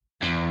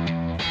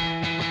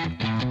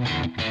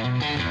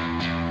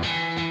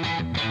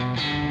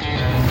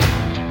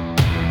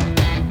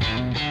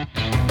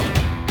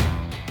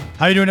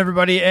How you doing,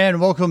 everybody? And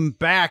welcome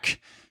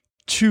back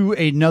to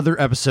another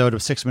episode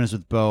of 6 Minutes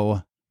with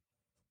Bo.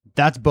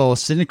 That's Bo.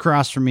 Sitting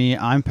across from me,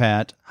 I'm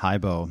Pat. Hi,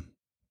 Bo.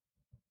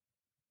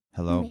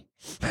 Hello.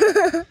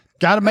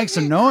 Got to make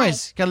some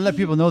noise. Got to let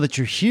people know that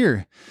you're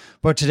here.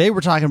 But today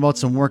we're talking about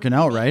some working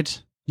out, right?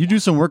 You do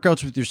some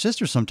workouts with your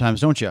sister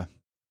sometimes, don't you?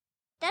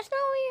 That's not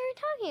what you were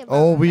talking about.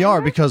 Oh, we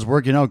are, because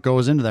working out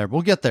goes into there.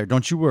 We'll get there.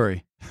 Don't you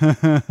worry.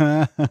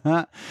 But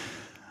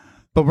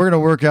we're going to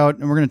work out,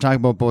 and we're going to talk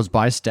about Bo's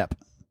bicep.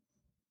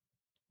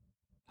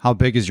 How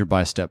big is your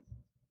bicep?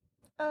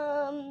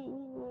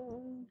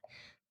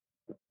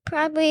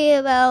 Probably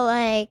about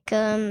like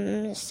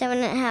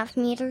 7.5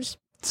 meters.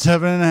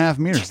 7.5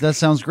 meters. That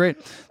sounds great.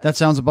 That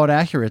sounds about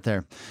accurate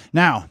there.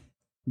 Now,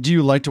 do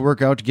you like to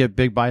work out to get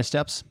big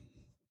biceps?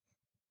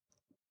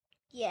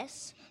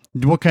 Yes.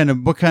 What kind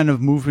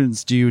of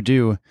movements do you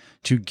do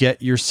to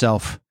get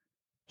yourself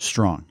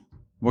strong?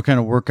 What kind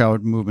of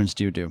workout movements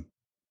do you do?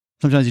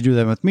 Sometimes you do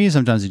them with me.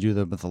 Sometimes you do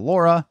them with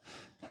Laura.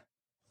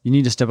 You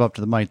need to step up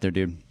to the mic there,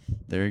 dude.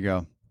 There you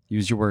go.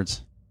 Use your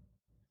words.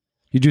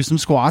 You do some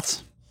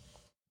squats.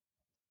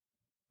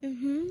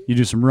 Mm-hmm. You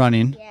do some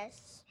running.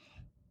 Yes.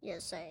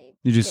 Yes, I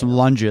You do some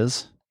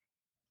lunges.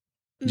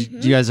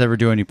 Mm-hmm. Do you guys ever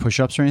do any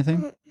push-ups or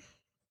anything?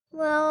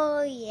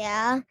 Well,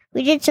 yeah.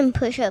 We did some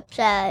push-ups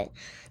at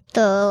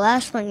the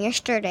last one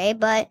yesterday,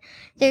 but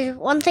there's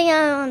one thing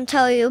I want to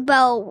tell you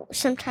about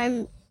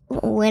sometime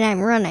when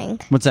I'm running.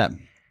 What's that?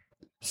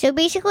 So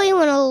basically,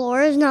 when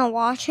Laura's not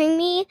watching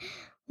me,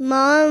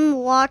 Mom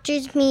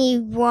watches me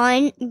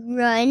run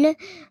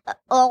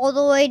all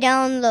the way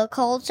down the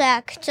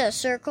cul-de-sac to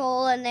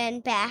circle and then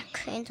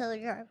back into the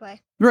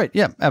driveway. Right.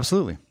 Yeah,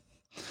 absolutely.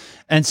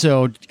 And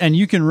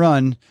you can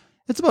run,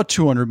 it's about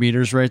 200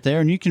 meters right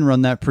there, and you can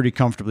run that pretty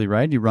comfortably,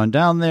 right? You run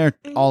down there,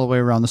 all the way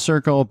around the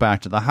circle,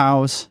 back to the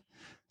house.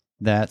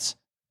 That's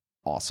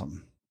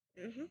awesome.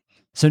 Mm-hmm.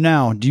 So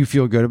now, do you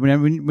feel good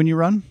when you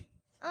run?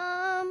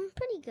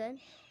 Pretty good.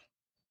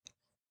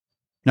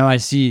 Now you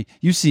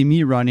see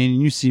me running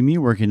and you see me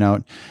working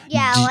out.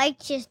 Yeah, like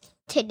just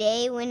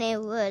today when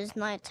it was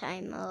my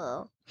time.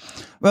 Oh.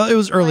 Well, it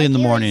was early in the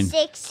morning.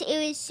 It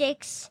was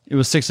 6. It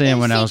was 6 a.m.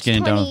 when I was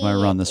getting done with my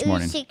run this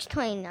morning. It was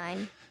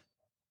 6:29.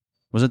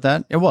 Was it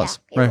that? It was.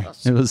 Yeah,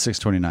 right. It was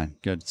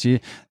 6:29. Good. See,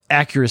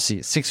 accuracy,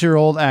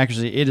 6-year-old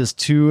accuracy. It is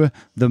to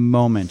the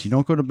moment. You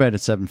don't go to bed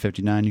at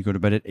 7:59. You go to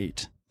bed at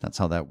 8. That's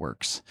how that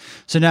works.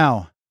 So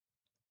now,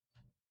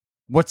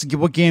 what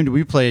game do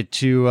we play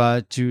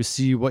to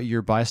see what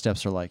your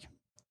biceps are like?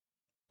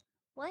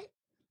 What?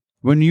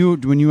 When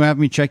you have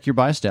me check your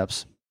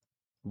biceps,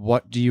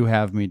 what do you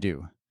have me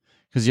do?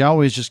 Because you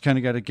always just kind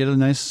of got to get a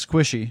nice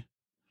squishy,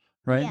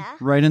 right? Yeah.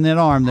 Right in that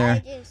arm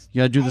there.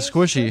 You got to do the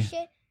squishy,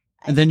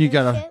 and then you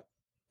gotta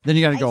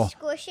go.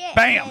 Squish it,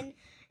 Bam!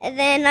 And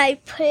then I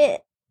put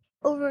it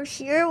over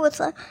here with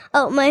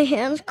my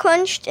hands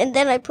crunched, and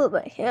then I put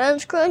my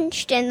hands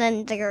crunched, and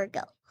then there we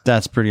go.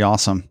 That's pretty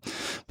awesome.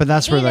 But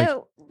that's where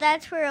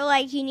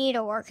you need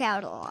to work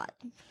out a lot.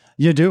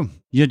 You do,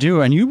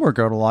 and you work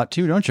out a lot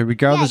too, don't you?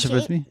 Regardless if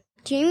it's me.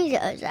 Jamie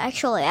does,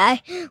 actually.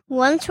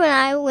 Once when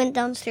I went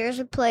downstairs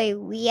to play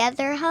Wii at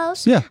their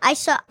house, yeah.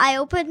 I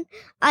opened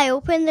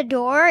the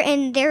door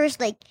and there's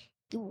like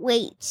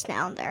weights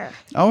down there.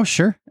 Oh,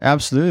 sure.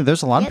 Absolutely.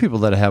 There's a lot of people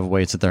that have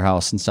weights at their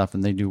house and stuff,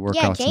 and they do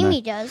workouts. Yeah,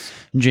 Jamie does.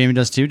 And Jamie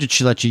does too. Did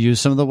she let you use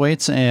some of the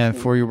weights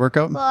for your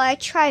workout? Well, I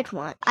tried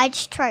one. I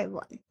just tried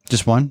one.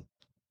 Just one?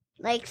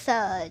 Like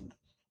the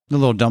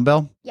little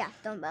dumbbell? Yeah,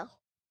 dumbbell.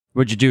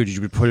 What'd you do? Did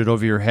you put it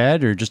over your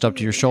head or just up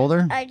to your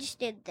shoulder? I just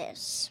did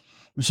this.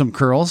 Some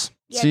curls.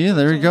 Yeah, see,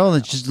 there you go.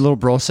 That's just a little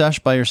bro sesh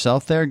by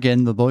yourself there,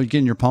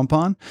 getting your pump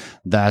on.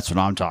 That's what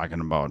I'm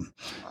talking about.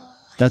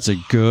 That's a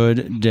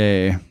good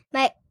day.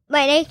 My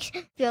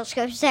neck feels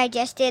good because I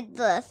just did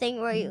the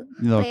thing where you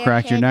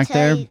crack your neck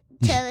there. To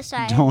the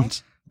side.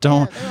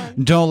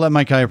 Don't let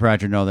my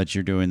chiropractor know that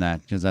you're doing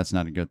that, because that's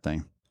not a good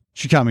thing.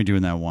 She caught me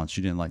doing that once.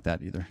 She didn't like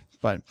that either.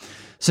 But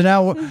so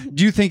now,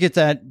 do you think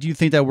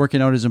that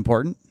working out is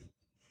important?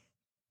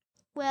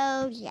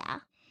 Well, yeah.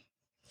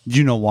 Do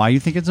you know why you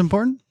think it's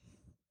important?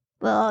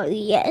 Well,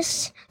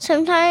 yes.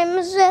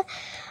 Sometimes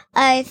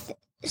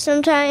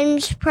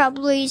sometimes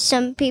probably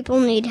some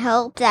people need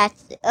help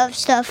of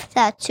stuff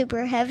that's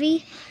super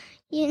heavy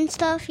and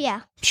stuff.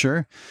 Yeah.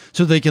 Sure.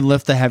 So they can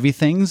lift the heavy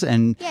things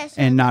and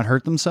not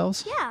hurt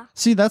themselves? Yeah.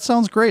 See, that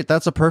sounds great.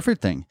 That's a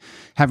perfect thing.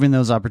 Having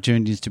those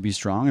opportunities to be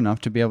strong enough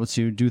to be able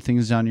to do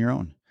things on your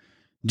own.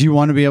 Do you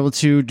want to be able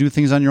to do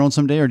things on your own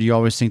someday, or do you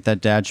always think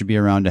that dad should be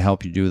around to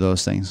help you do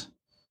those things?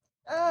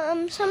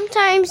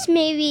 Sometimes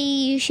maybe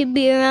you should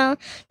be around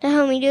to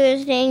help me do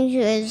those things,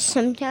 because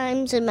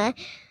sometimes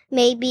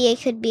maybe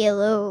it could be a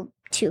little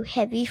too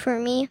heavy for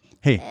me.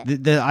 Hey,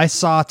 I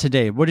saw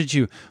today. What did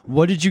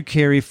you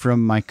carry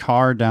from my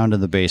car down to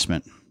the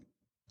basement?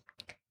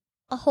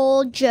 A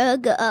whole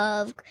jug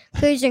of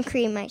cookies and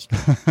cream ice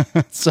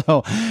cream.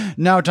 So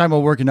now we're talking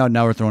about working out.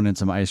 Now we're throwing in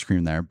some ice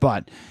cream there.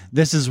 But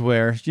this is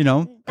where,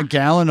 a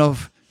gallon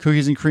of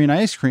cookies and cream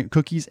ice cream.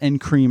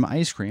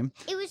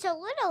 It was a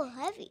little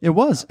heavy. feet. It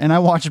was. And I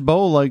watched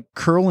Bo like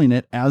curling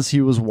it as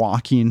he was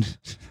walking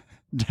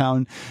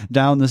down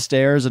the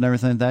stairs and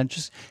everything like that.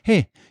 Just,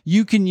 hey,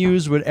 you can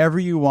use whatever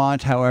you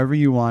want, however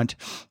you want.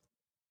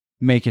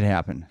 Make it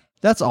happen.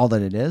 That's all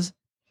that it is.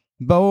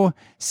 Bo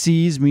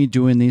sees me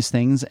doing these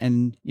things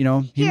and, he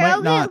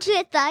might not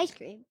get the ice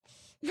cream.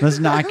 Let's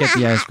not get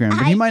the ice cream.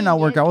 But he might not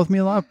work out with me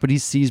a lot, but he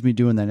sees me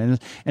doing that. And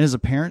as a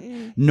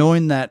parent,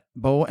 knowing that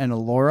Bo and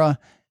Alora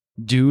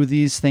do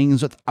these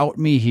things without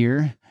me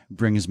here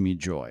brings me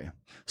joy.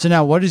 So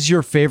now what is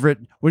your favorite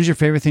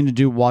thing to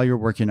do while you're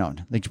working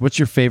out? Like, what's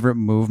your favorite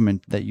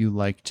movement that you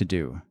like to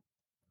do?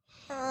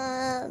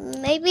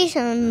 Maybe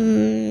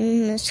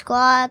some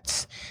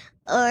squats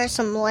or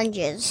some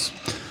lunges.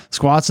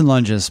 Squats and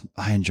lunges.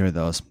 I enjoy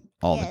those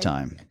all the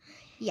time.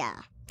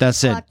 Yeah. That's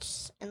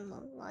squats and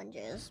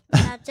lunges.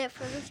 That's it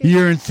for the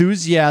Your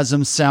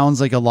enthusiasm sounds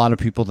like a lot of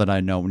people that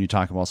I know when you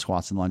talk about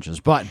squats and lunges,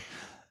 but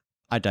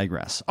I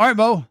digress. All right,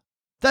 Bo.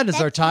 That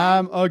is our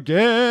time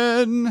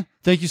again.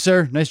 Thank you,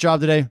 sir. Nice job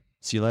today.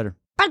 See you later.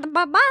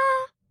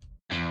 Bye-bye.